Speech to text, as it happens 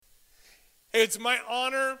It's my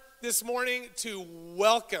honor this morning to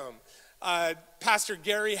welcome Pastor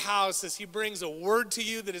Gary House as he brings a word to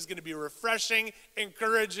you that is going to be refreshing,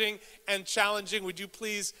 encouraging, and challenging. Would you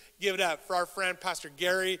please give it up for our friend Pastor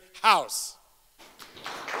Gary House?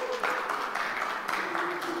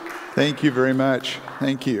 Thank you very much.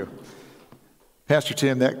 Thank you. Pastor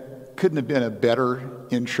Tim, that couldn't have been a better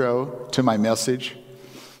intro to my message.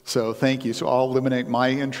 So thank you. So I'll eliminate my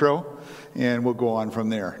intro and we'll go on from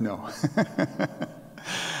there. No.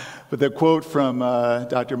 But the quote from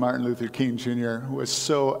Dr. Martin Luther King Jr. was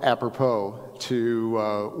so apropos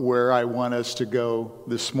to where I want us to go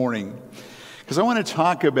this morning. Because I want to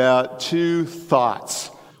talk about two thoughts.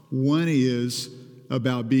 One is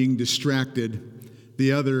about being distracted.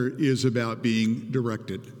 The other is about being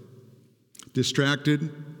directed.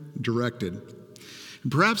 Distracted, directed.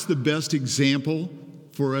 And perhaps the best example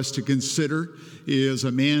for us to consider is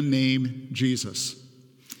a man named Jesus,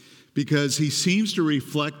 because he seems to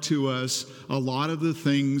reflect to us a lot of the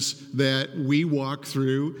things that we walk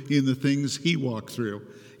through in the things he walked through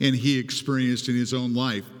and he experienced in his own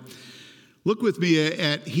life. Look with me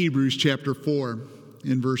at Hebrews chapter 4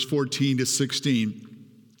 in verse 14 to 16.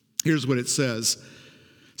 Here's what it says.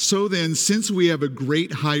 So then, since we have a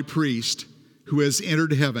great high priest who has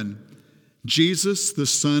entered heaven, Jesus, the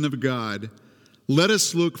Son of God, let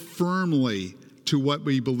us look firmly to what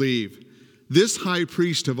we believe. This high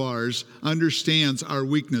priest of ours understands our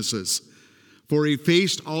weaknesses, for he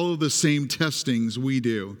faced all of the same testings we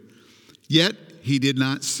do. Yet he did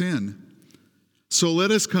not sin. So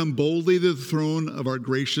let us come boldly to the throne of our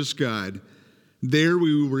gracious God. There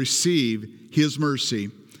we will receive his mercy,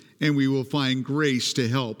 and we will find grace to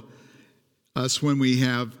help us when we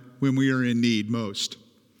are in need most.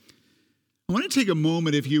 I want to take a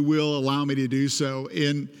moment, if you will, allow me to do so,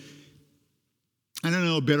 and I don't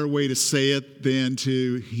know a better way to say it than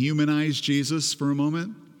to humanize Jesus for a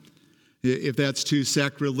moment. If that's too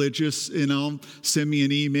sacrilegious, send me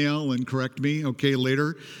an email and correct me, okay,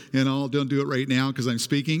 later. Don't do it right now because I'm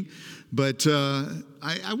speaking. But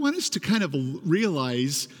I want us to kind of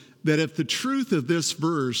realize that if the truth of this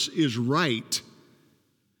verse is right,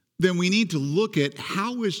 then we need to look at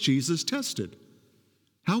how was Jesus tested?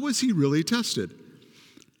 How was he really tested?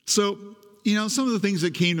 So, some of the things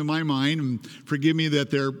that came to my mind, and forgive me that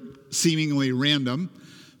they're seemingly random,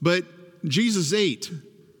 but Jesus ate.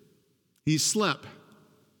 He slept.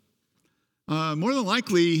 More than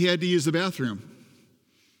likely, he had to use the bathroom.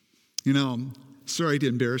 Sorry to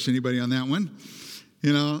embarrass anybody on that one.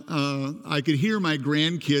 I could hear my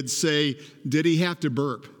grandkids say, did he have to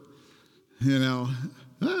burp?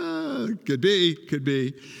 Could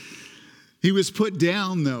be. He was put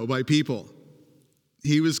down, though, by people.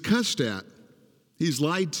 He was cussed at. He's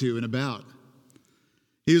lied to and about.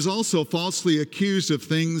 He was also falsely accused of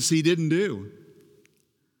things he didn't do.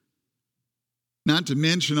 Not to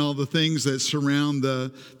mention all the things that surround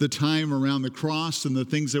the time around the cross and the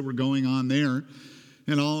things that were going on there.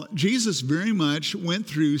 And all. Jesus very much went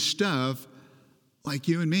through stuff like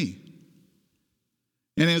you and me.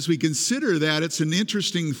 And as we consider that, it's an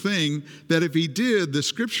interesting thing that if he did, the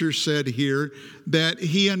scripture said here that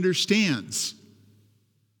he understands.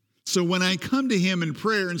 So when I come to him in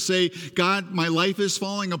prayer and say, God, my life is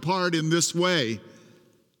falling apart in this way,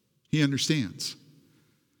 he understands.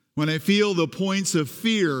 When I feel the points of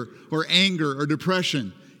fear or anger or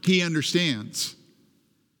depression, he understands.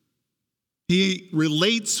 He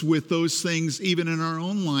relates with those things even in our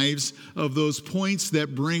own lives of those points that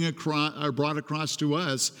are brought across to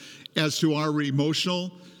us as to our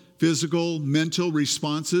emotional, physical, mental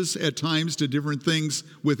responses at times to different things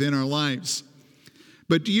within our lives.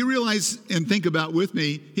 But do you realize and think about with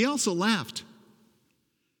me, he also laughed.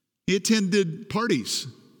 He attended parties.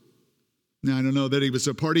 Now, I don't know that he was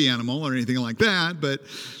a party animal or anything like that, but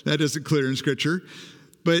that isn't clear in Scripture.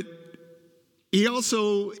 But he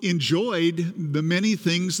also enjoyed the many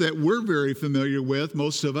things that we're very familiar with,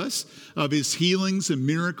 most of us, of his healings and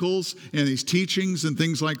miracles and his teachings and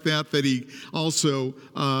things like that he also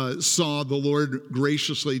saw the Lord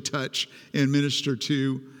graciously touch and minister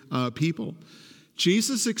to people.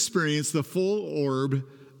 Jesus experienced the full orb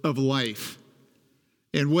of life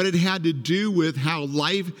and what it had to do with how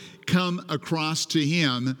life come across to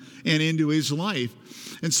him and into his life.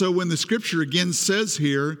 And so when the scripture again says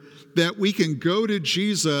here that we can go to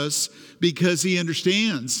Jesus because he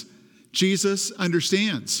understands. Jesus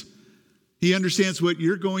understands. He understands what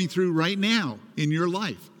you're going through right now in your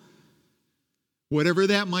life. Whatever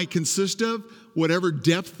that might consist of, whatever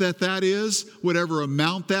depth that is, whatever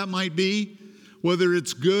amount that might be, whether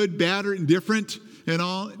it's good, bad, or indifferent and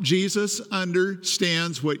all, Jesus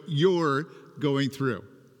understands what you're going through.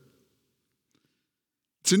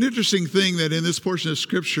 It's an interesting thing that in this portion of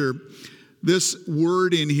Scripture, this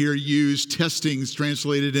word in here used, testing, is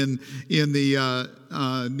translated in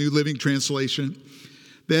the New Living Translation,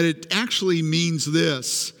 that it actually means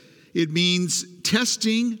this. It means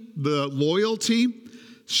testing the loyalty,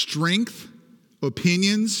 strength,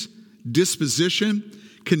 opinions, disposition,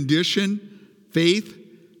 condition, faith,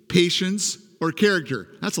 patience, or character.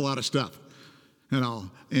 That's a lot of stuff.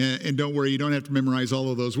 And don't worry, you don't have to memorize all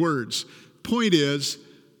of those words. Point is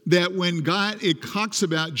that when it talks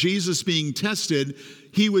about Jesus being tested,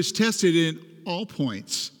 he was tested in all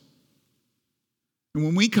points. And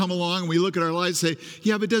when we come along and we look at our lives and say,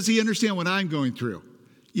 yeah, but does he understand what I'm going through?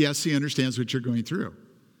 Yes, he understands what you're going through.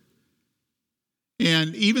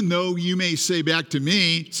 And even though you may say back to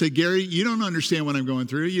me, say, Gary, you don't understand what I'm going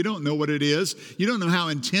through. You don't know what it is. You don't know how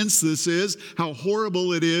intense this is, how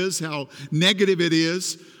horrible it is, how negative it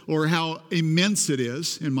is, or how immense it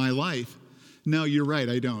is in my life. No, you're right,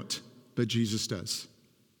 I don't. But Jesus does.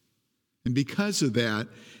 And because of that,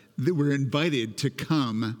 we're invited to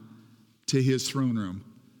come to his throne room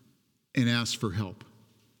and ask for help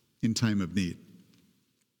in time of need.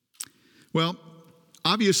 Well,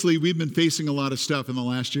 obviously, we've been facing a lot of stuff in the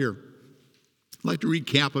last year. I'd like to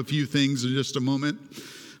recap a few things in just a moment.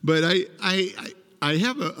 But I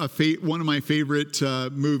have one of my favorite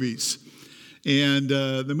movies. And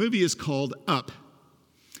the movie is called Up.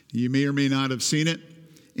 You may or may not have seen it.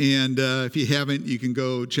 And if you haven't, you can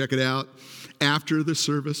go check it out after the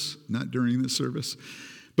service, not during the service.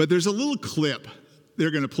 But there's a little clip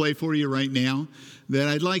they're going to play for you right now that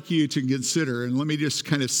I'd like you to consider. And let me just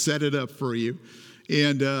kind of set it up for you.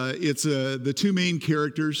 And it's the two main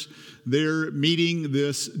characters. They're meeting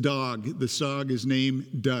this dog. This dog is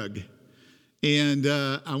named Doug. And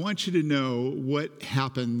I want you to know what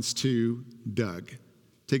happens to Doug.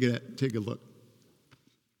 Take a look.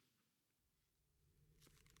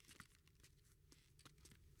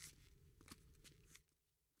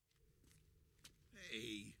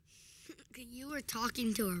 Hey. You were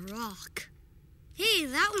talking to a rock. Hey,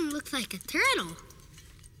 that one looks like a turtle.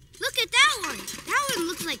 Look at that one. That one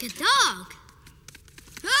looks like a dog.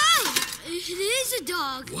 Oh, it is a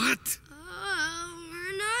dog. What?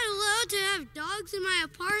 We're not allowed to have dogs in my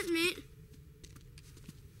apartment.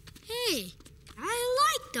 Hey, I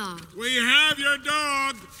like dogs. We have your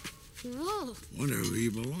dog. Whoa. Wonder who he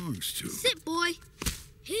belongs to. Sit, boy.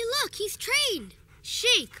 Hey, look, he's trained.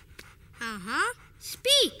 Shake. Uh-huh.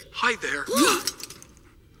 Speak. Hi there.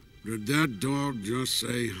 Did that dog just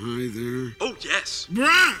say hi there? Oh, yes.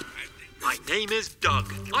 Brah! My name is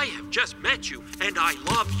Doug. I have just met you, and I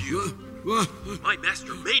love you. What? My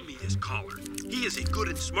master made me this collar. He is a good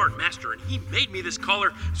and smart master, and he made me this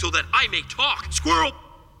collar so that I may talk. Squirrel!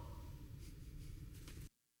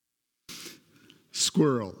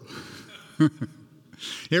 Squirrel.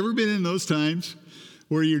 Ever been in those times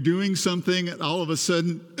where you're doing something and all of a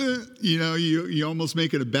sudden, you almost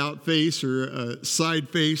make an about face or a side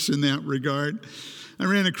face in that regard? I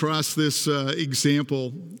ran across this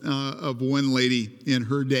example of one lady in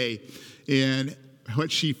her day and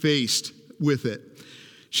what she faced with it.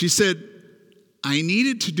 She said, I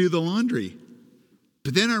needed to do the laundry,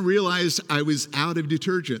 but then I realized I was out of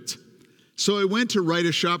detergent. So I went to write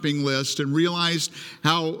a shopping list and realized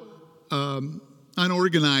how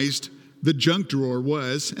unorganized the junk drawer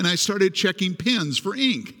was, and I started checking pens for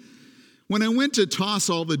ink. When I went to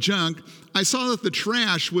toss all the junk, I saw that the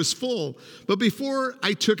trash was full. But before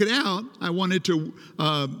I took it out, I wanted to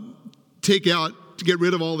get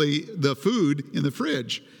rid of all the food in the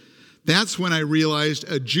fridge. That's when I realized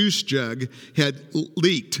a juice jug had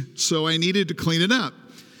leaked, so I needed to clean it up.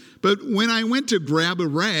 But when I went to grab a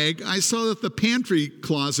rag, I saw that the pantry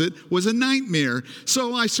closet was a nightmare,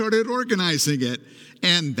 so I started organizing it.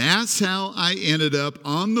 And that's how I ended up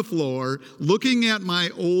on the floor looking at my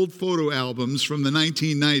old photo albums from the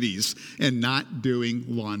 1990s and not doing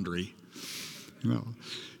laundry.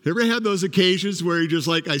 Ever had those occasions where you're just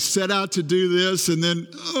like, I set out to do this and then,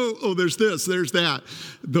 there's this, there's that.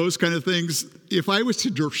 Those kind of things. If I was to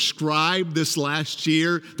describe this last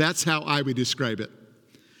year, that's how I would describe it.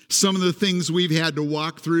 Some of the things we've had to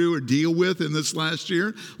walk through or deal with in this last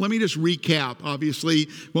year. Let me just recap. Obviously,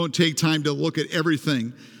 won't take time to look at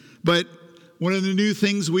everything. But one of the new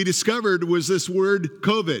things we discovered was this word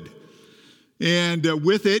COVID. And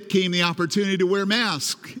with it came the opportunity to wear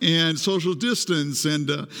masks and social distance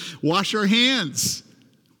and wash our hands.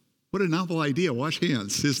 What a novel idea, wash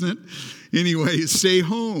hands, isn't it? Anyway, stay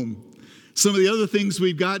home. Some of the other things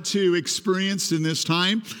we've got to experience in this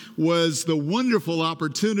time was the wonderful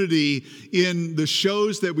opportunity in the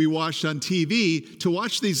shows that we watched on TV to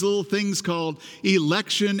watch these little things called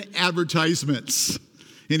election advertisements.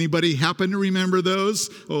 Anybody happen to remember those?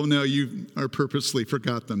 Oh no, you are purposely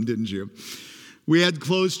forgot them, didn't you? We had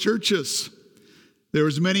closed churches. There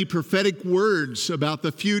was many prophetic words about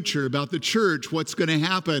the future, about the church, what's going to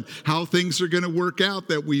happen, how things are going to work out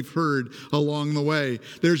that we've heard along the way.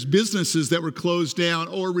 There's businesses that were closed down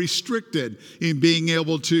or restricted in being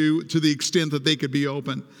able to the extent that they could be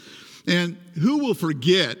open. And who will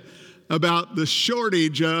forget about the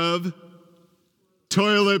shortage of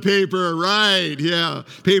toilet paper, right? Yeah.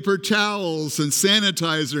 Paper towels and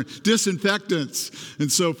sanitizer, disinfectants, and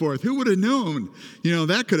so forth. Who would have known,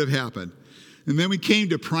 that could have happened? And then we came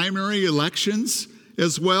to primary elections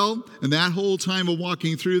as well. And that whole time of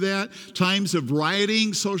walking through that, times of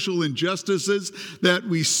rioting, social injustices that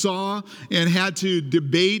we saw and had to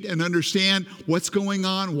debate and understand what's going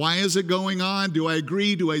on. Why is it going on? Do I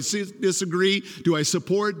agree? Do I disagree? Do I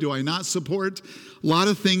support? Do I not support? A lot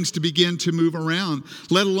of things to begin to move around,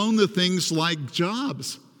 let alone the things like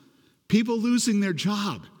jobs. People losing their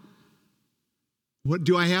job. What,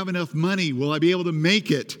 do I have enough money? Will I be able to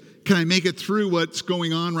make it? Can I make it through what's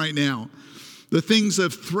going on right now? The things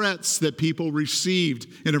of threats that people received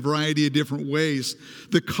in a variety of different ways.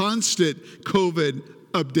 The constant COVID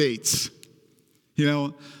updates.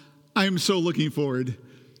 I'm so looking forward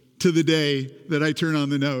to the day that I turn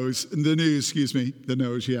on the news,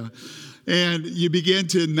 yeah. And you begin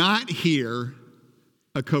to not hear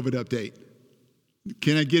a COVID update.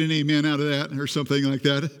 Can I get an amen out of that or something like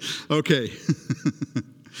that? Okay.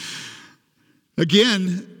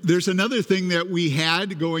 Again, there's another thing that we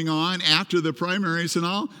had going on after the primaries and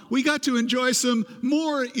all. We got to enjoy some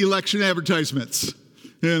more election advertisements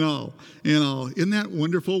and all. Isn't that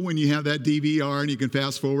wonderful when you have that DVR and you can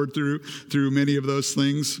fast forward through many of those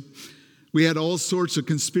things? We had all sorts of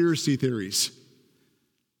conspiracy theories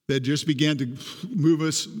that just began to move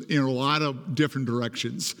us in a lot of different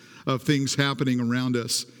directions of things happening around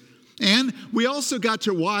us. And we also got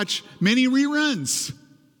to watch many reruns.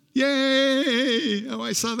 Yay! Oh,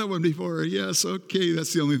 I saw that one before. Yes, okay,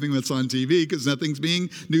 that's the only thing that's on TV because nothing's being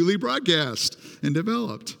newly broadcast and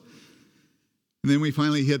developed. And then we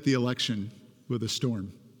finally hit the election with a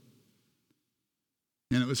storm.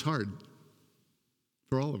 And it was hard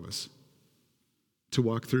for all of us to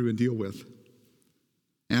walk through and deal with.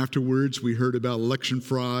 Afterwards, we heard about election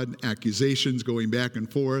fraud, accusations going back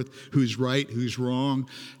and forth, who's right, who's wrong,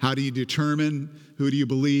 how do you determine, who do you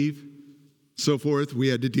believe? So forth, we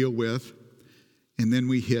had to deal with. And then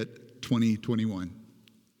we hit 2021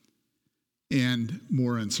 and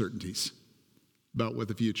more uncertainties about what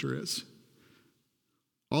the future is.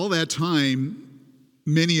 All that time,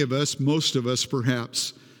 many of us, most of us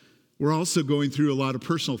perhaps, were also going through a lot of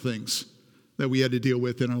personal things that we had to deal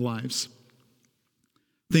with in our lives.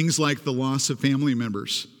 Things like the loss of family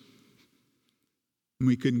members. And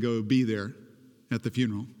we couldn't go be there at the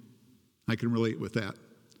funeral. I can relate with that.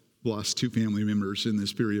 Lost 2 family members in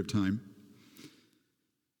this period of time.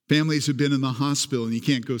 Families have been in the hospital and you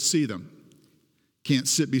can't go see them. Can't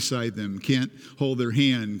sit beside them, can't hold their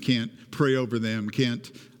hand, can't pray over them,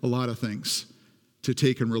 can't a lot of things to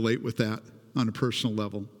take and relate with that on a personal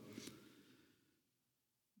level.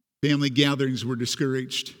 Family gatherings were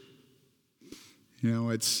discouraged.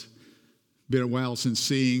 It's been a while since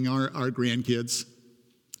seeing our grandkids.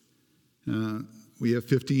 We have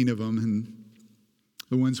 15 of them, and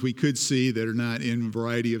the ones we could see that are not in a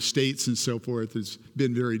variety of states and so forth, it's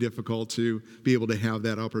been very difficult to be able to have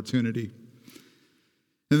that opportunity.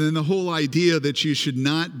 And then the whole idea that you should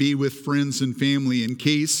not be with friends and family in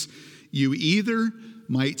case you either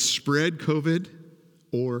might spread COVID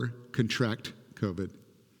or contract COVID.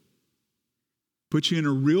 Put you in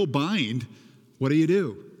a real bind. What do you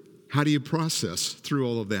do? How do you process through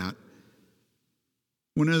all of that?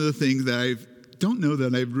 One of the things that I don't know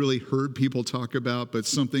that I've really heard people talk about, but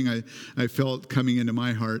something I felt coming into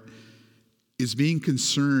my heart is being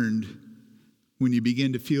concerned when you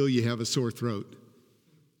begin to feel you have a sore throat,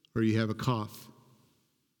 or you have a cough,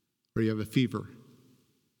 or you have a fever.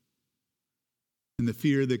 And the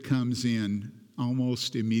fear that comes in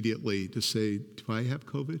almost immediately to say, do I have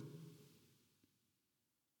COVID?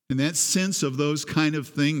 And that sense of those kind of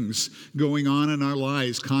things going on in our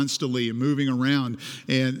lives constantly and moving around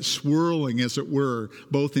and swirling, as it were,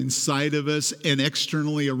 both inside of us and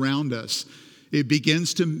externally around us. It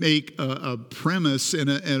begins to make a premise and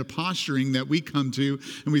a posturing that we come to,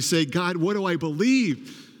 and we say, God, what do I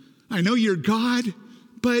believe? I know you're God,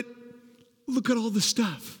 but look at all the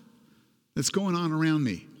stuff that's going on around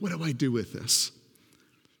me. What do I do with this?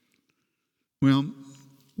 Well,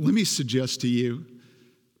 let me suggest to you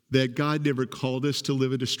that God never called us to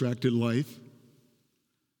live a distracted life.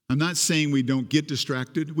 I'm not saying we don't get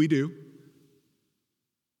distracted. We do.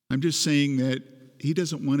 I'm just saying that he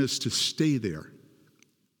doesn't want us to stay there,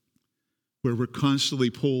 where we're constantly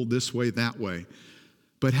pulled this way, that way.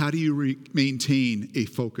 But how do you maintain a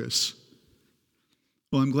focus?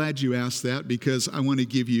 Well, I'm glad you asked that, because I want to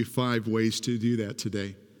give you 5 ways to do that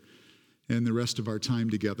today and the rest of our time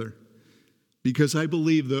together. Because I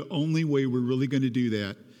believe the only way we're really going to do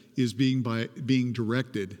that is being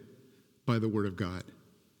directed by the Word of God.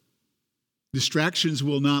 Distractions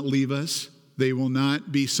will not leave us. They will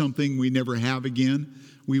not be something we never have again.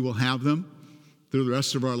 We will have them through the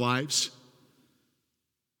rest of our lives.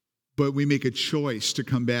 But we make a choice to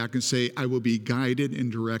come back and say, I will be guided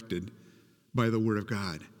and directed by the Word of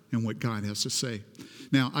God and what God has to say.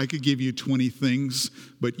 Now, I could give you 20 things,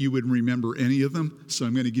 but you wouldn't remember any of them, so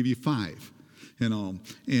I'm going to give you 5 and all,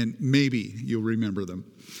 and maybe you'll remember them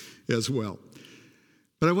as well.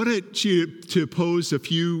 But I wanted you to pose a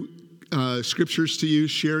few scriptures to you,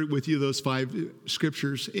 share with you those 5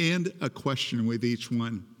 scriptures, and a question with each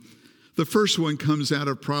one. The first one comes out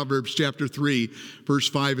of Proverbs chapter 3, verse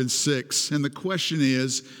 5 and 6, and the question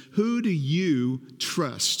is, who do you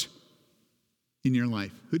trust in your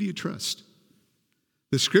life? Who do you trust?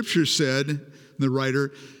 The scripture said, the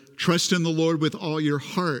writer, trust in the Lord with all your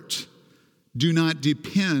heart. Do not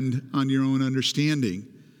depend on your own understanding.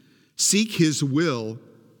 Seek his will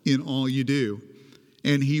in all you do,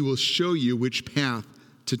 and he will show you which path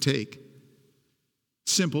to take.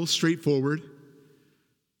 Simple, straightforward.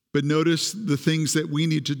 But notice the things that we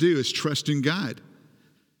need to do is trust in God.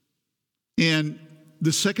 And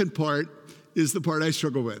the second part is the part I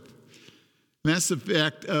struggle with. And that's the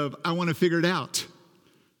fact of, I want to figure it out.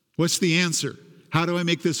 What's the answer? How do I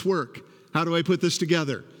make this work? How do I put this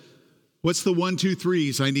together? What's the 1, 2,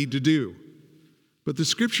 3s I need to do? But the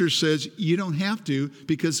scripture says you don't have to,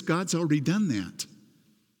 because God's already done that.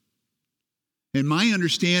 And my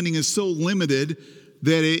understanding is so limited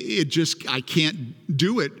that I can't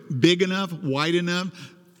do it big enough, wide enough,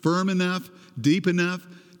 firm enough, deep enough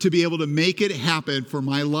to be able to make it happen for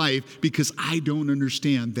my life, because I don't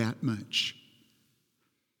understand that much.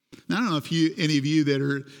 Now, I don't know if any of you that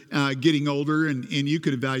are getting older, and you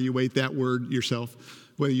could evaluate that word yourself,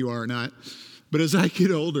 whether you are or not. But as I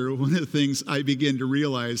get older, one of the things I begin to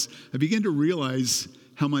realize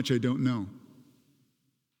how much I don't know.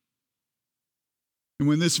 And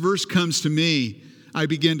when this verse comes to me, I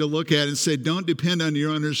begin to look at it and say, don't depend on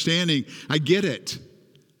your understanding. I get it,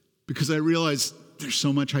 because I realize there's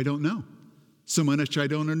so much I don't know, so much I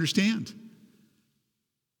don't understand.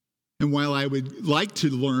 And while I would like to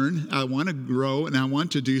learn, I want to grow and I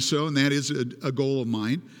want to do so, and that is a goal of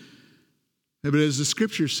mine. But as the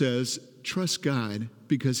scripture says, trust God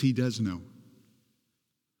because he does know.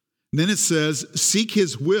 And then it says, seek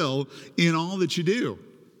his will in all that you do.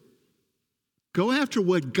 Go after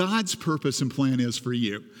what God's purpose and plan is for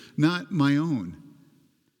you, not my own.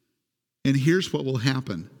 And here's what will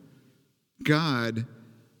happen. God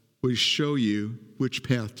will show you which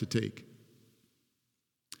path to take.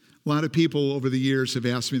 A lot of people over the years have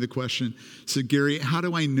asked me the question, said, Gary, how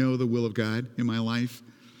do I know the will of God in my life?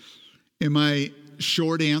 And my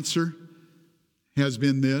short answer has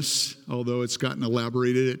been this, although it's gotten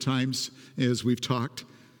elaborated at times as we've talked.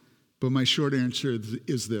 But my short answer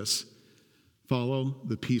is this: follow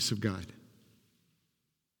the peace of God.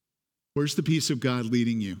 Where's the peace of God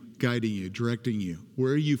leading you, guiding you, directing you?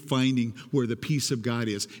 Where are you finding where the peace of God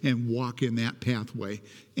is? And walk in that pathway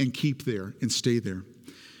and keep there and stay there.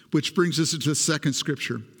 Which brings us into the second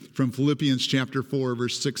scripture from Philippians chapter 4,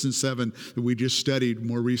 verse 6 and 7 that we just studied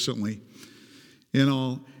more recently.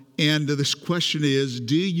 And this question is,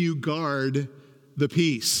 do you guard the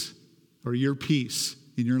peace or your peace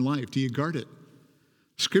in your life? Do you guard it?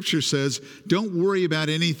 Scripture says, don't worry about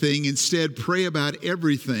anything. Instead, pray about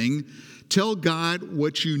everything. Tell God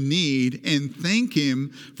what you need and thank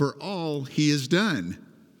him for all he has done.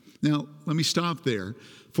 Now, let me stop there.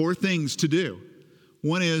 4 things to do.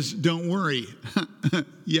 One is, don't worry.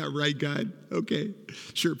 Yeah, right, God. Okay.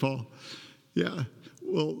 Sure, Paul. Yeah.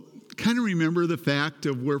 Well, kind of remember the fact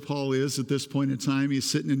of where Paul is at this point in time. He's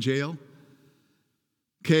sitting in jail.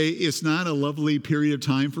 Okay, it's not a lovely period of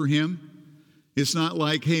time for him. It's not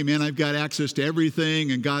like, hey, man, I've got access to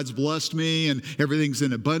everything and God's blessed me and everything's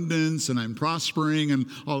in abundance and I'm prospering and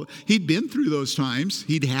all. He'd been through those times.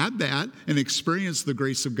 He'd had that and experienced the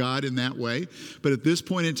grace of God in that way. But at this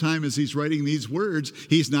point in time, as he's writing these words,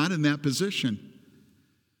 he's not in that position.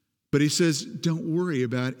 But he says, don't worry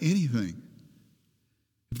about anything.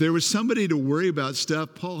 If there was somebody to worry about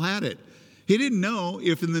stuff, Paul had it. He didn't know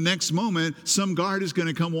if in the next moment some guard is going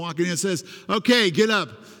to come walking in and says, okay, get up,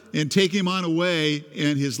 and take him on away,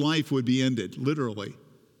 and his life would be ended, literally.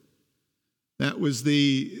 That was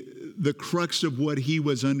the the crux of what he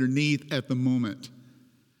was underneath at the moment.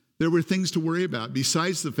 There were things to worry about,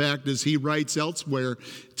 besides the fact, as he writes elsewhere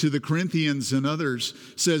to the Corinthians and others,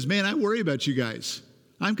 says, man, I worry about you guys.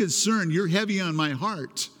 I'm concerned. You're heavy on my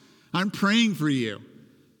heart. I'm praying for you.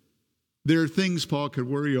 There are things Paul could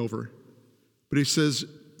worry over. But he says,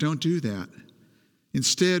 don't do that.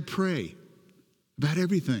 Instead, pray about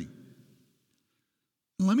everything.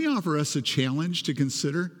 Let me offer us a challenge to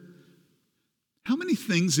consider. How many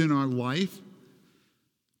things in our life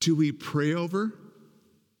do we pray over?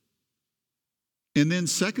 And then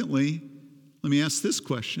secondly, let me ask this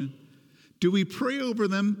question. Do we pray over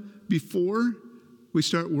them before we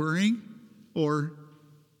start worrying or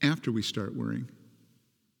after we start worrying?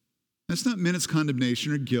 That's not meant as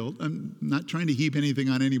condemnation or guilt. I'm not trying to heap anything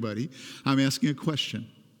on anybody. I'm asking a question.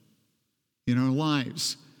 In our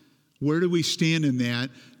lives, where do we stand in that?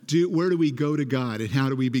 Where do we go to God, and how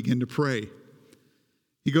do we begin to pray?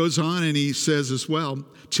 He goes on and he says as well,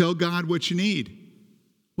 tell God what you need.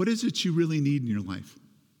 What is it you really need in your life?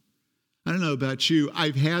 I don't know about you.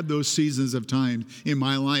 I've had those seasons of time in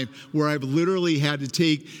my life where I've literally had to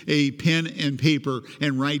take a pen and paper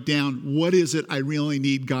and write down what is it I really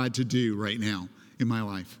need God to do right now in my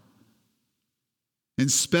life.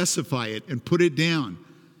 And specify it and put it down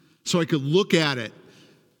so I could look at it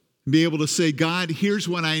and be able to say, God, here's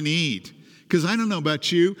what I need. Because I don't know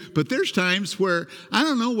about you, but there's times where I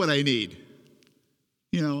don't know what I need.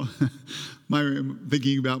 You know,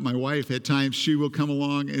 thinking about my wife, at times she will come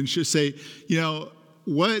along and she'll say, you know,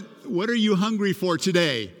 what are you hungry for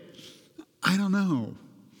today? I don't know.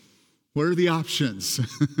 What are the options?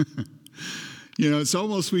 You know, it's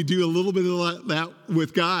almost we do a little bit of that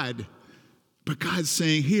with God. But God's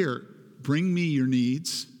saying, here, bring me your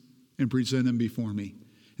needs and present them before me.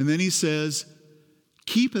 And then he says,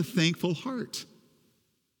 keep a thankful heart.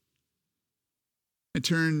 I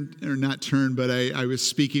was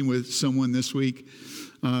speaking with someone this week,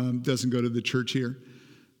 doesn't go to the church here,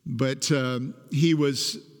 but he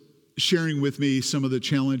was sharing with me some of the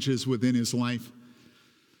challenges within his life.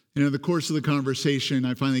 And in the course of the conversation,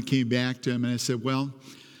 I finally came back to him and I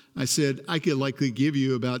said, I could likely give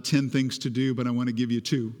you about 10 things to do, but I want to give you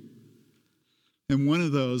 2. And one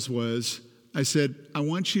of those was, I said, I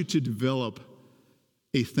want you to develop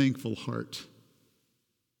a thankful heart.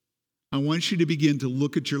 I want you to begin to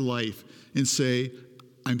look at your life and say,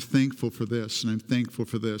 I'm thankful for this, and I'm thankful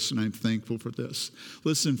for this, and I'm thankful for this.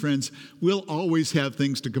 Listen, friends, we'll always have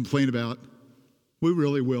things to complain about. We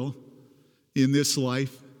really will in this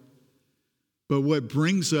life. But what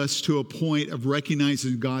brings us to a point of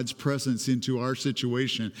recognizing God's presence into our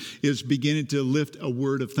situation is beginning to lift a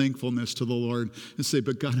word of thankfulness to the Lord and say,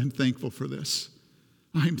 but God, I'm thankful for this.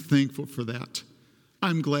 I'm thankful for that.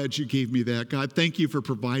 I'm glad you gave me that. God, thank you for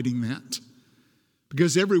providing that.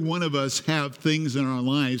 Because every one of us have things in our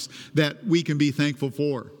lives that we can be thankful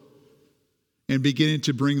for. And beginning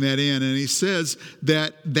to bring that in. And he says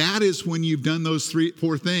that is when you've done those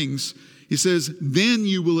 4 things. He says, then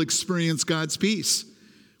you will experience God's peace,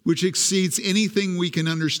 which exceeds anything we can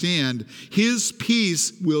understand. His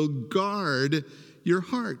peace will guard your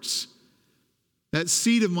hearts. That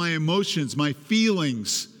seat of my emotions, my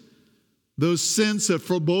feelings, those sense of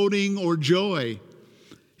foreboding or joy.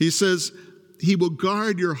 He says he will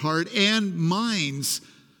guard your heart and minds,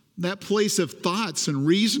 that place of thoughts and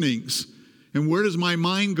reasonings. And where does my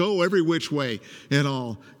mind go? Every which way at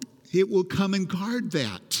all. It will come and guard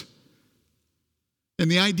that. And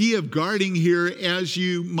the idea of guarding here, as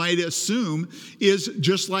you might assume, is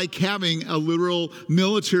just like having a literal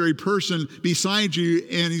military person beside you,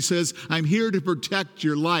 and he says, I'm here to protect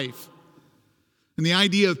your life. And the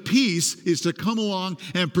idea of peace is to come along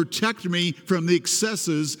and protect me from the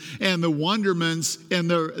excesses and the wonderments and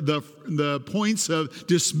the points of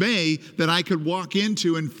dismay that I could walk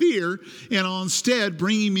into and fear, and instead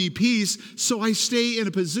bringing me peace so I stay in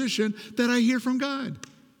a position that I hear from God.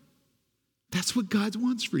 That's what God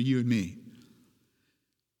wants for you and me.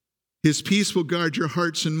 His peace will guard your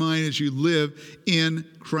hearts and mind as you live in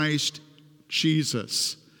Christ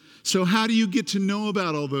Jesus. So how do you get to know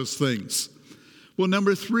about all those things? Well,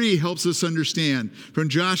 number 3 helps us understand from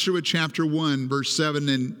Joshua chapter 1, verse 7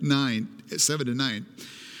 to 9.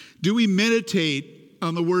 Do we meditate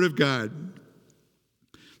on the Word of God?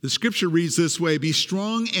 The scripture reads this way, be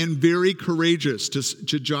strong and very courageous,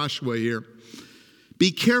 to Joshua here.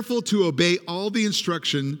 Be careful to obey all the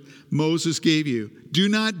instruction Moses gave you. Do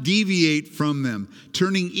not deviate from them,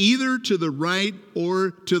 turning either to the right or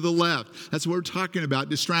to the left. That's what we're talking about,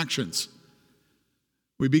 distractions.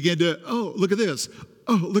 We begin to, oh, look at this.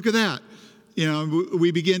 Oh, look at that. You know,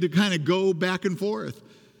 we begin to kind of go back and forth.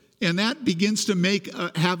 And that begins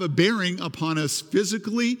to have a bearing upon us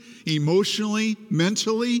physically, emotionally,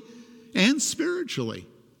 mentally, and spiritually.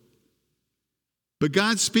 But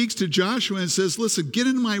God speaks to Joshua and says, listen, get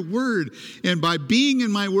in my word. And by being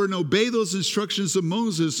in my word and obey those instructions of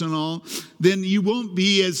Moses and all, then you won't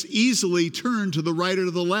be as easily turned to the right or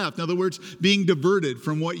to the left. In other words, being diverted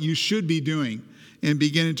from what you should be doing and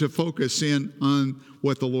beginning to focus in on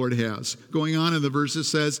what the Lord has. Going on in the verse, it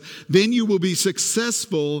says, then you will be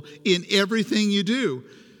successful in everything you do.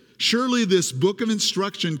 Surely this book of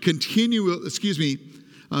instruction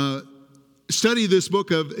study this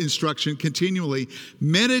book of instruction continually.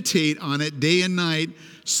 Meditate on it day and night,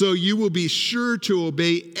 so you will be sure to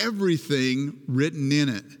obey everything written in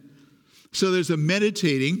it. So there's a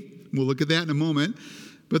meditating. We'll look at that in a moment.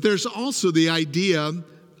 But there's also the idea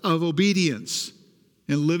of obedience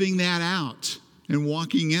and living that out and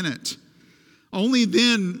walking in it. Only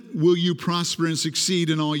then will you prosper and succeed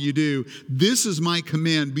in all you do. This is my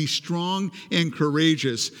command. Be strong and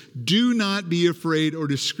courageous. Do not be afraid or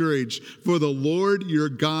discouraged, for the Lord your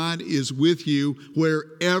God is with you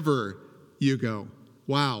wherever you go.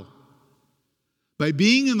 Wow. By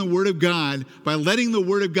being in the Word of God, by letting the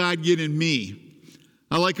Word of God get in me.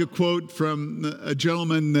 I like a quote from a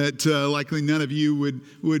gentleman that likely none of you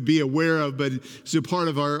would be aware of, but he's a part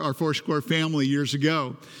of our Foursquare family years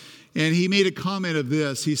ago. And he made a comment of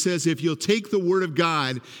this. He says, if you'll take the Word of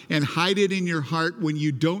God and hide it in your heart when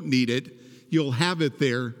you don't need it, you'll have it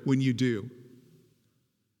there when you do.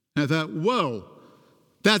 And I thought, whoa,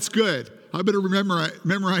 that's good. I better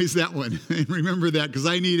memorize that one and remember that because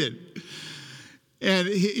I need it. And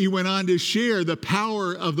he went on to share the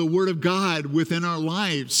power of the Word of God within our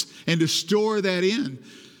lives and to store that in.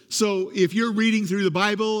 So if you're reading through the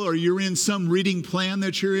Bible or you're in some reading plan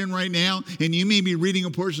that you're in right now, and you may be reading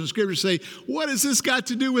a portion of Scripture, say, what has this got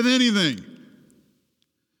to do with anything?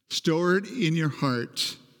 Store it in your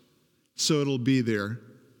heart so it'll be there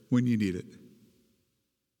when you need it.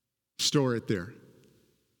 Store it there.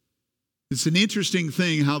 It's an interesting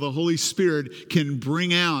thing how the Holy Spirit can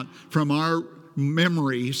bring out from our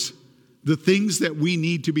memories the things that we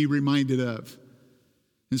need to be reminded of.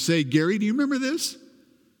 And say, Gary, do you remember this?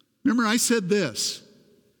 Remember, I said this.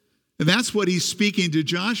 And that's what he's speaking to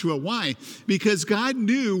Joshua. Why? Because God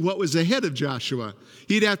knew what was ahead of Joshua.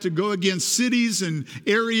 He'd have to go against cities and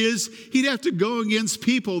areas. He'd have to go against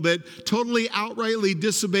people that totally outrightly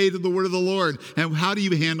disobeyed the word of the Lord. And how do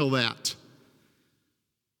you handle that?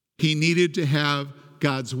 He needed to have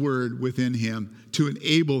God's word within him to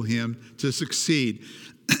enable him to succeed.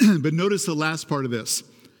 But notice the last part of this.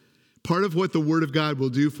 Part of what the word of God will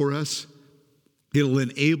do for us, it'll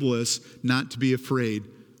enable us not to be afraid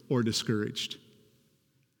or discouraged.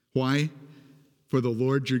 Why? For the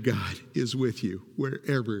Lord your God is with you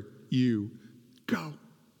wherever you go.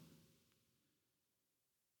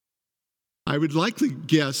 I would likely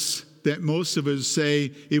guess that most of us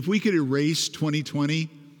say, if we could erase 2020,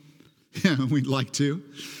 yeah, we'd like to,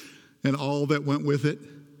 and all that went with it,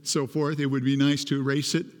 so forth, it would be nice to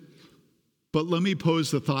erase it. But let me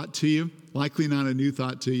pose the thought to you, likely not a new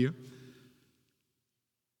thought to you.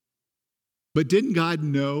 But didn't God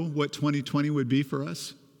know what 2020 would be for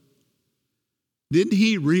us? Didn't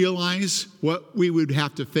he realize what we would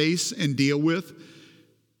have to face and deal with,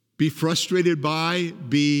 be frustrated by,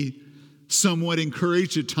 be somewhat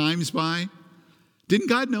encouraged at times by? Didn't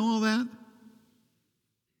God know all that?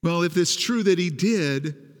 Well, if it's true that he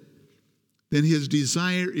did, then his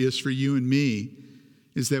desire is for you and me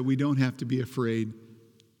is that we don't have to be afraid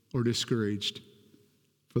or discouraged.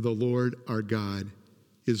 For the Lord our God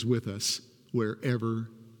is with us wherever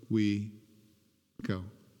we go.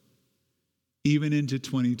 Even into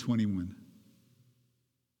 2021.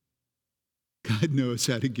 God knows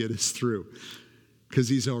how to get us through because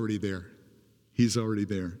he's already there. He's already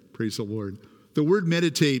there. Praise the Lord. The word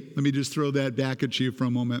meditate, let me just throw that back at you for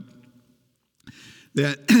a moment.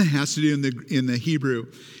 That has to do in the Hebrew.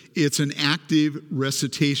 It's an active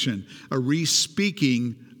recitation, a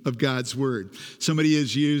re-speaking of God's word. Somebody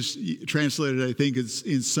has translated, I think it's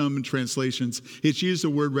in some translations, it's used the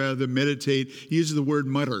word rather than meditate, uses the word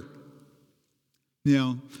mutter. You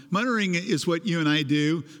know, muttering is what you and I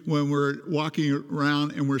do when we're walking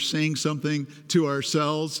around and we're saying something to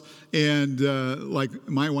ourselves. And like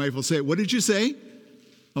my wife will say, "What did you say?"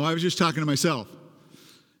 "Oh, I was just talking to myself."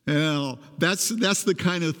 And that's the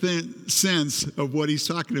kind of sense of what he's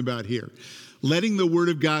talking about here. Letting the word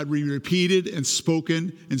of God be repeated and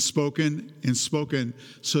spoken and spoken and spoken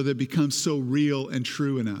so that it becomes so real and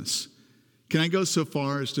true in us. Can I go so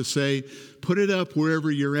far as to say, put it up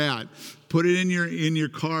wherever you're at. Put it in your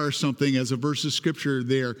car or something as a verse of scripture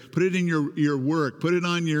there. Put it in your work. Put it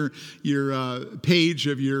on your page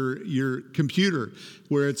of your computer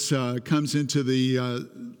where it comes into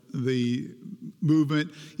the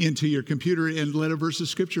movement into your computer, and let a verse of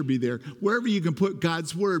scripture be there. Wherever you can put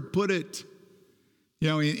God's word, put it. You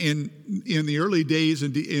know, in the early days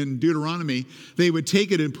in Deuteronomy, they would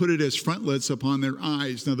take it and put it as frontlets upon their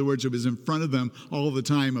eyes. In other words, it was in front of them all the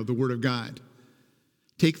time of the Word of God.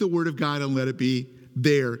 Take the Word of God and let it be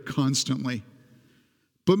there constantly.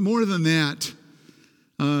 But more than that,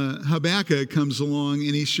 Habakkuk comes along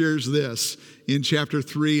and he shares this in chapter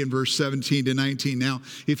 3 and verse 17 to 19. Now,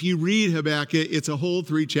 if you read Habakkuk, it's a whole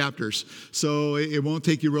 3 chapters, so it won't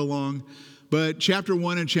take you real long. But chapter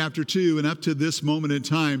 1 and chapter 2, and up to this moment in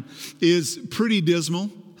time, is pretty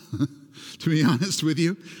dismal, to be honest with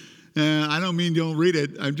you. I don't mean don't read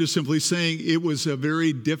it. I'm just simply saying it was a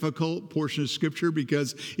very difficult portion of Scripture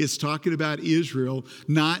because it's talking about Israel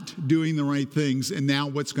not doing the right things, and now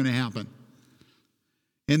what's going to happen.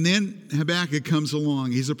 And then Habakkuk comes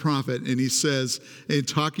along. He's a prophet, and he says, and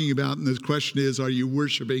talking about, and the question is, are you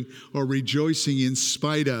worshiping or rejoicing in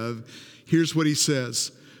spite of? Here's what he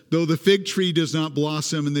says. Though the fig tree does not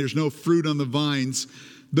blossom and there's no fruit on the vines,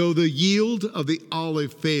 though the yield of the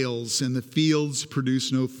olive fails and the fields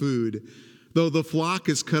produce no food, though the flock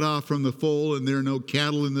is cut off from the fold and there are no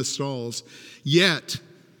cattle in the stalls, yet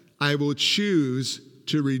I will choose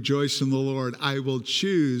to rejoice in the Lord. I will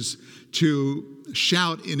choose to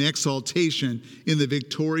shout in exaltation in the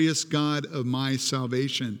victorious God of my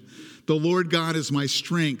salvation. The Lord God is my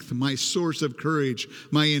strength, my source of courage,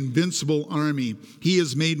 my invincible army. He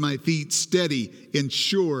has made my feet steady and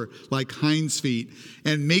sure like hinds' feet,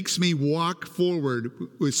 and makes me walk forward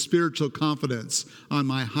with spiritual confidence on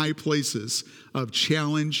my high places of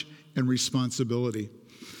challenge and responsibility.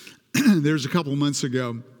 There's a couple months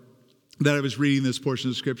ago that I was reading this portion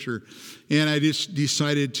of Scripture, and I just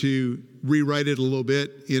decided to rewrite it a little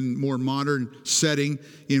bit in more modern setting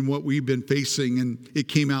in what we've been facing, and it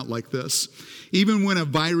came out like this. Even when a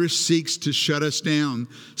virus seeks to shut us down,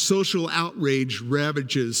 social outrage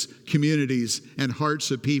ravages communities and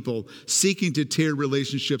hearts of people, seeking to tear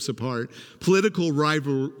relationships apart. Political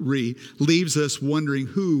rivalry leaves us wondering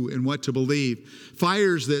who and what to believe.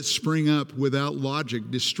 Fires that spring up without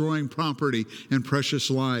logic, destroying property and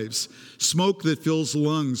precious lives. Smoke that fills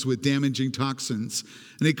lungs with damaging toxins.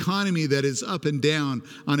 An economy that is up and down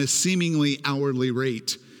on a seemingly hourly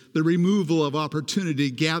rate. The removal of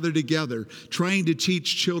opportunity gathered together, trying to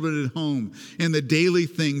teach children at home, and the daily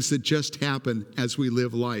things that just happen as we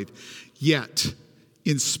live life. Yet,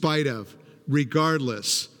 in spite of,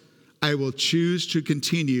 regardless, I will choose to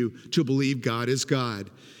continue to believe God is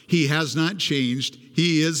God. He has not changed.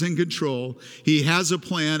 He is in control. He has a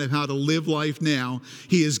plan of how to live life now.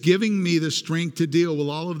 He is giving me the strength to deal with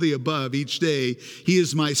all of the above each day. He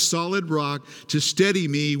is my solid rock to steady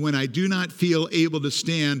me when I do not feel able to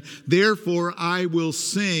stand. Therefore, I will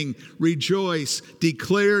sing, rejoice,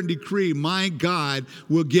 declare, and decree. My God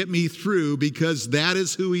will get me through because that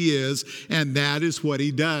is who He is and that is what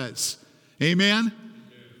He does. Amen?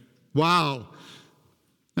 Wow.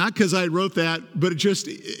 Not because I wrote that, but it just,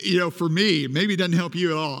 for me, maybe it doesn't help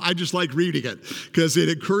you at all. I just like reading it because it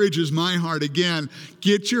encourages my heart. Again,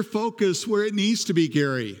 get your focus where it needs to be,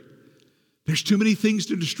 Gary. There's too many things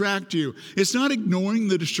to distract you. It's not ignoring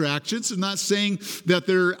the distractions. It's not saying that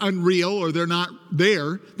they're unreal or they're not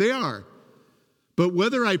there. They are. But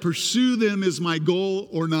whether I pursue them as my goal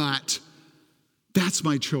or not, that's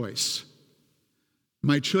my choice.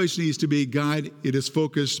 My choice needs to be, God, it is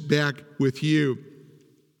focused back with you.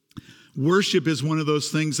 Worship is one of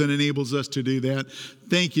those things that enables us to do that.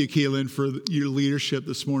 Thank you, Keelan, for your leadership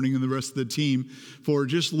this morning and the rest of the team for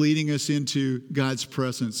just leading us into God's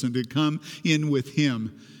presence and to come in with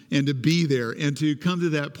Him and to be there and to come to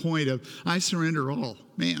that point of, I surrender all.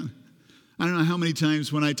 Man, I don't know how many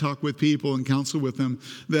times when I talk with people and counsel with them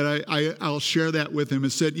that I'll share that with them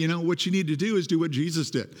and said, what you need to do is do what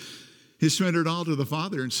Jesus did. He surrendered all to the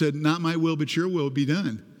Father and said, not my will, but your will be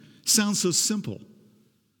done. Sounds so simple.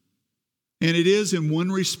 And it is in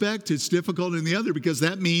one respect, it's difficult in the other because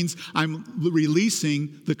that means I'm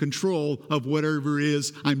releasing the control of whatever it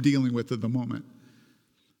is I'm dealing with at the moment.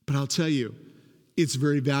 But I'll tell you, it's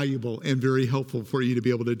very valuable and very helpful for you to be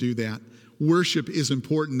able to do that. Worship is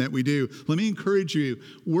important that we do. Let me encourage you,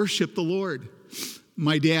 worship the Lord.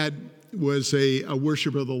 My dad was a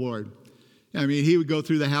worshiper of the Lord. I mean, he would go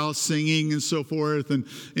through the house singing and so forth,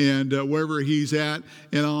 and wherever he's at.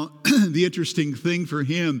 And all. The interesting thing for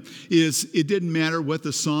him is it didn't matter what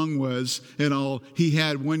the song was and all. He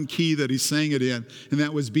had one key that he sang it in, and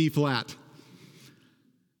that was B flat.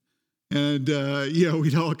 And,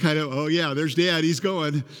 we'd all kind of, oh, yeah, there's Dad, he's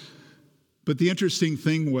going. But the interesting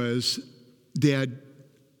thing was Dad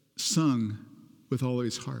sung with all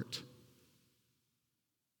his heart.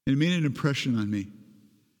 And it made an impression on me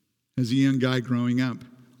as a young guy growing up,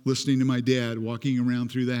 listening to my dad walking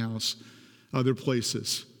around through the house, other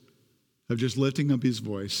places, of just lifting up his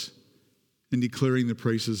voice and declaring the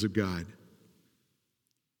praises of God.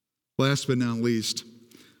 Last but not least,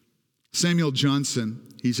 Samuel Johnson,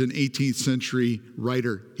 he's an 18th century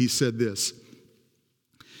writer. He said this: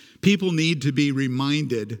 people need to be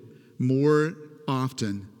reminded more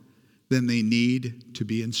often than they need to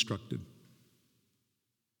be instructed.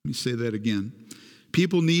 Let me say that again.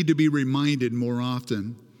 People need to be reminded more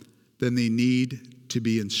often than they need to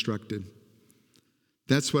be instructed.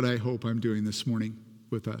 That's what I hope I'm doing this morning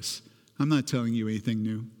with us. I'm not telling you anything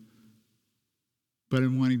new, but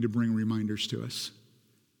I'm wanting to bring reminders to us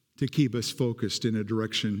to keep us focused in a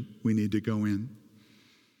direction we need to go in.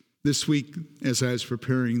 This week, as I was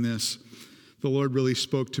preparing this, the Lord really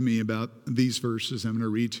spoke to me about these verses I'm going to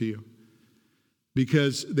read to you,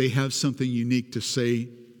 because they have something unique to say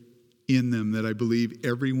in them that I believe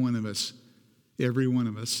every one of us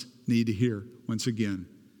need to hear once again.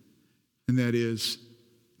 And that is,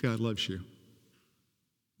 God loves you.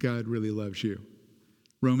 God really loves you.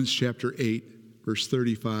 Romans chapter 8, verse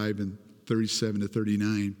 35 and 37 to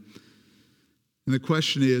 39. And the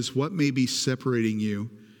question is, what may be separating you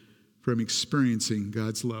from experiencing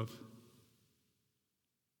God's love?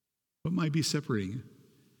 What might be separating you?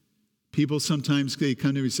 People sometimes, they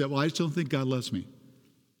come to me and say, well, I just don't think God loves me.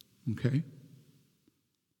 Okay?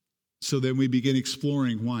 So then we begin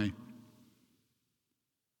exploring why.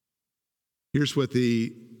 Here's what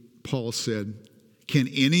Paul said. Can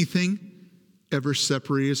anything ever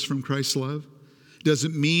separate us from Christ's love? Does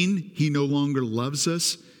it mean he no longer loves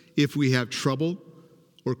us if we have trouble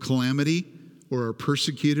or calamity or are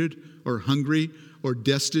persecuted or hungry or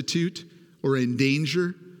destitute or in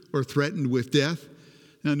danger or threatened with death?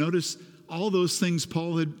 Now notice all those things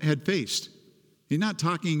Paul had faced. He's not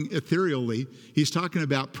talking ethereally. He's talking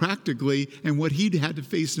about practically and what he'd had to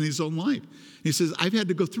face in his own life. He says, I've had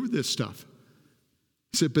to go through this stuff.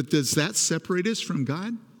 He said, but does that separate us from God?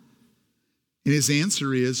 And his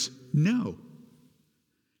answer is no.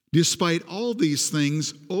 Despite all these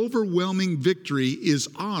things, overwhelming victory is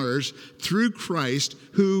ours through Christ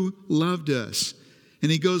who loved us.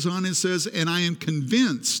 And he goes on and says, and I am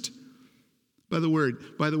convinced. By the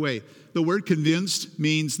way, the word convinced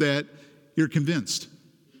means that you're convinced.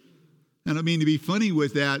 I don't mean to be funny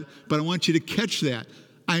with that, but I want you to catch that.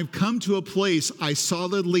 I've come to a place I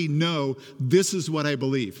solidly know this is what I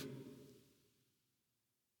believe.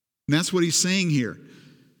 And that's what he's saying here.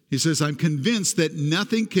 He says, I'm convinced that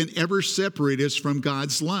nothing can ever separate us from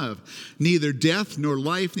God's love. Neither death nor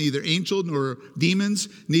life, neither angel nor demons,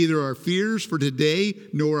 neither our fears for today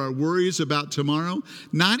nor our worries about tomorrow.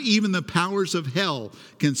 Not even the powers of hell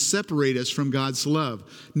can separate us from God's love.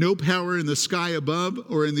 No power in the sky above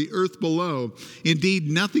or in the earth below.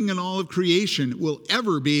 Indeed, nothing in all of creation will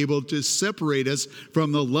ever be able to separate us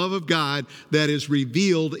from the love of God that is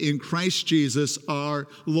revealed in Christ Jesus our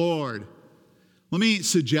Lord. Let me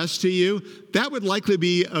suggest to you, that would likely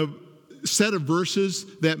be a set of verses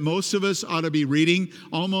that most of us ought to be reading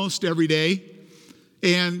almost every day.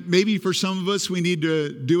 And maybe for some of us, we need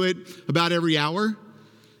to do it about every hour.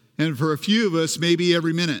 And for a few of us, maybe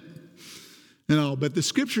every minute. But the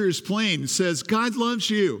scripture is plain. It says, God loves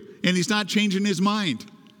you, and he's not changing his mind.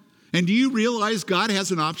 And do you realize God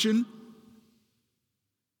has an option?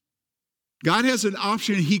 God has an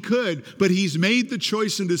option, he could, but he's made the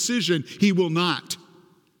choice and decision he will not.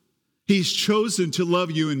 He's chosen to love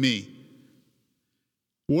you and me.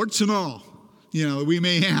 Warts and all, we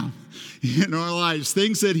may have in our lives,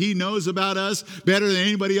 things that he knows about us better than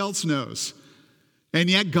anybody else knows. And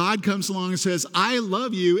yet God comes along and says, I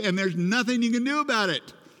love you, and there's nothing you can do about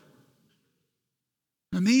it.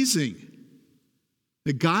 Amazing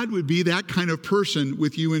that God would be that kind of person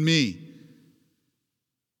with you and me.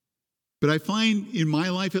 But I find in my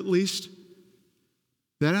life at least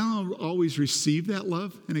that I don't always receive that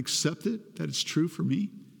love and accept it, that it's true for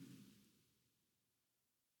me.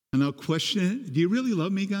 And I'll question it. Do you really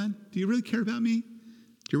love me, God? Do you really care about me?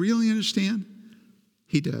 Do you really understand?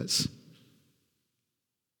 He does.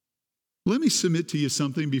 Let me submit to you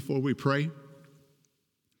something before we pray.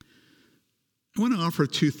 I want to offer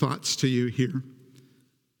two thoughts to you here.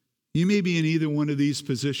 You may be in either one of these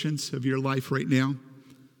positions of your life right now,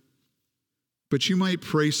 but you might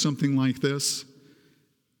pray something like this.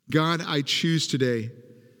 God, I choose today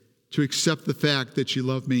to accept the fact that you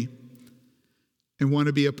love me and want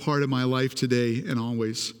to be a part of my life today and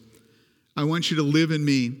always. I want you to live in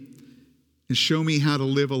me and show me how to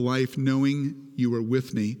live a life knowing you are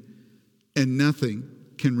with me and nothing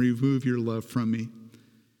can remove your love from me.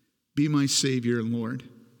 Be my Savior and Lord.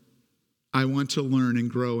 I want to learn and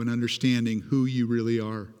grow in understanding who you really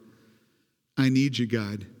are. I need you,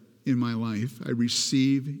 God, in my life. I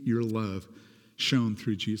receive your love shown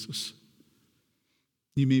through Jesus.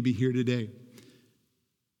 You may be here today,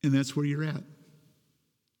 and that's where you're at.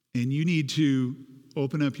 And you need to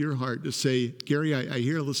open up your heart to say, Gary, I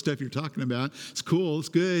hear all the stuff you're talking about. It's cool, it's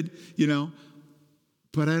good,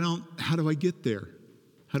 but how do I get there?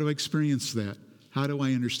 How do I experience that? How do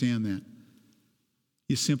I understand that?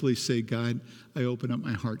 You simply say, God, I open up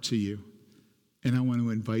my heart to you, and I want to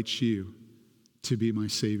invite you to be my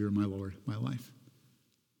Savior, my Lord, my life.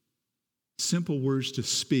 Simple words to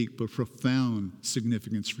speak, but profound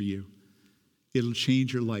significance for you. It'll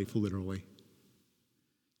change your life, literally.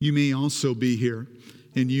 You may also be here,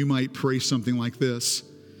 and you might pray something like this.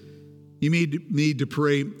 You may need to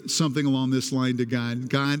pray something along this line to God.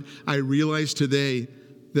 God, I realize today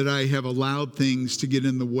that I have allowed things to get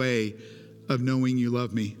in the way of knowing you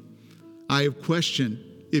love me. I have questioned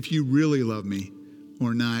if you really love me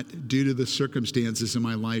or not due to the circumstances in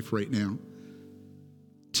my life right now.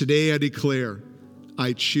 Today I declare,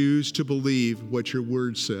 I choose to believe what your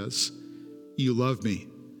word says. You love me,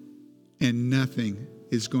 and nothing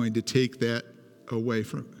is going to take that away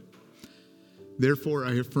from me. Therefore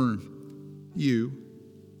I affirm, you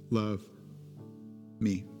love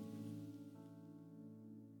me.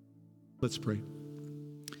 Let's pray.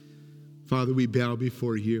 Father, we bow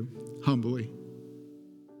before you humbly.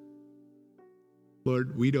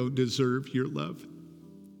 Lord, we don't deserve your love.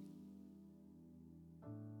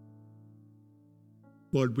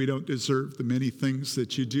 Lord, we don't deserve the many things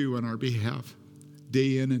that you do on our behalf,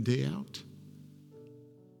 day in and day out,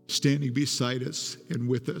 standing beside us and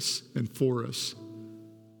with us and for us.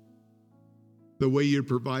 The way you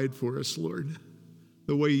provide for us, Lord,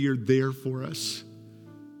 the way you're there for us,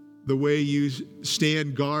 the way you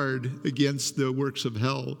stand guard against the works of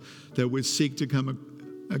hell that would seek to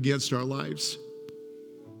come against our lives.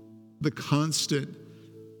 The constant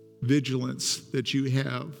vigilance that you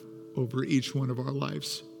have over each one of our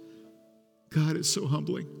lives. God, is so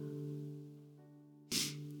humbling.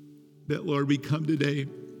 That, Lord, we come today,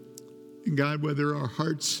 and God, whether our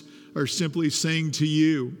hearts are simply saying to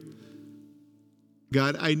you,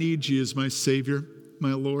 God, I need you as my Savior,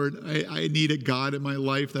 my Lord. I need a God in my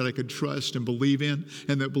life that I could trust and believe in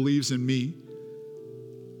and that believes in me.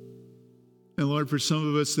 And Lord, for some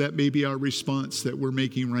of us, that may be our response that we're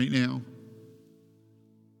making right now.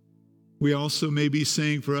 We also may be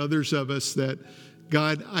saying for others of us that,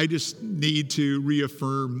 God, I just need to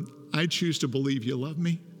reaffirm, I choose to believe you love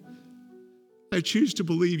me. I choose to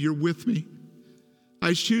believe you're with me.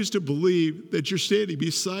 I choose to believe that you're standing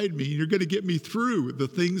beside me and you're going to get me through the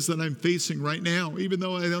things that I'm facing right now, even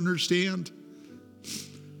though I don't understand.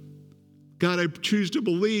 God, I choose to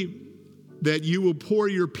believe that you will pour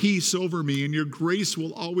your peace over me and your grace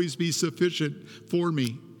will always be sufficient for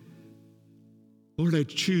me. Lord, I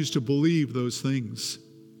choose to believe those things.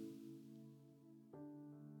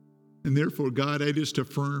 And therefore, God, I just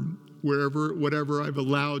affirm whatever I've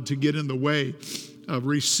allowed to get in the way of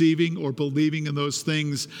receiving or believing in those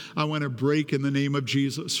things, I want to break in the name of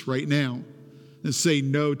Jesus right now and say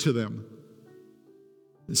no to them.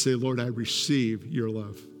 And say, Lord, I receive your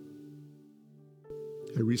love.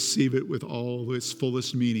 I receive it with all its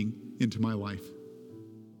fullest meaning into my life.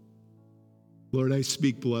 Lord, I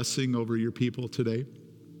speak blessing over your people today.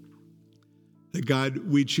 That God,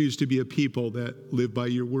 we choose to be a people that live by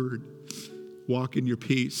your word, walk in your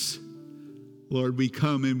peace. Lord, we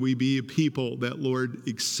come and we be a people that, Lord,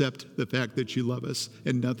 accept the fact that you love us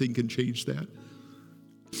and nothing can change that.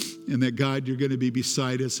 And that, God, you're going to be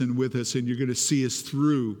beside us and with us and you're going to see us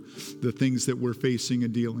through the things that we're facing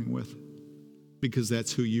and dealing with because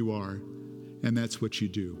that's who you are and that's what you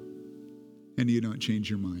do. And you don't change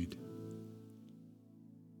your mind.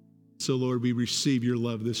 So, Lord, we receive your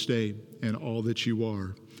love this day and all that you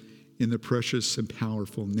are in the precious and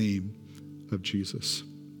powerful name of Jesus.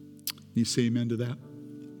 You say amen to that?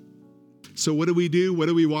 So what do we do? What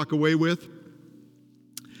do we walk away with?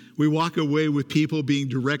 We walk away with people being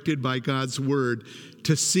directed by God's word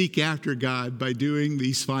to seek after God by doing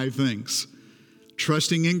these 5 things.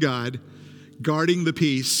 Trusting in God, guarding the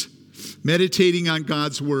peace, meditating on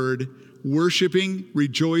God's word, worshiping,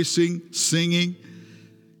 rejoicing, singing,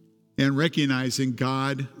 and recognizing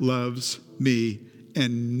God loves me,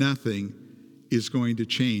 and nothing is going to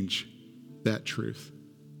change that truth.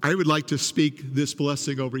 I would like to speak this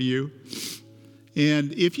blessing over you.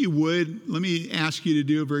 And if you would, let me ask you to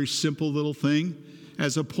do a very simple little thing.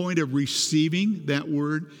 As a point of receiving that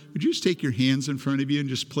word, would you just take your hands in front of you and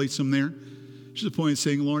just place them there? Just a point of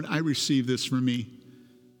saying, Lord, I receive this for me.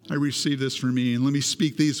 I receive this for me. And let me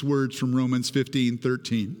speak these words from Romans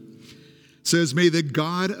 15:13. It says, may the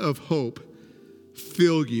God of hope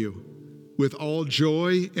fill you with all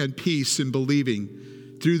joy and peace in believing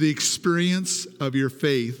through the experience of your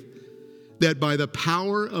faith, that by the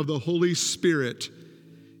power of the Holy Spirit,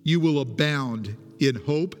 you will abound in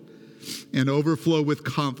hope and overflow with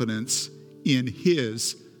confidence in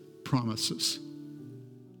His promises.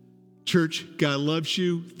 Church, God loves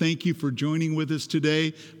you. Thank you for joining with us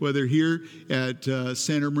today, whether here at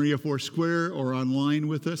Santa Maria Foursquare or online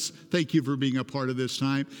with us. Thank you for being a part of this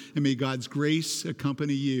time, and may God's grace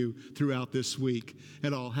accompany you throughout this week.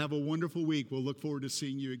 And all, have a wonderful week. We'll look forward to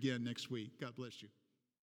seeing you again next week. God bless you.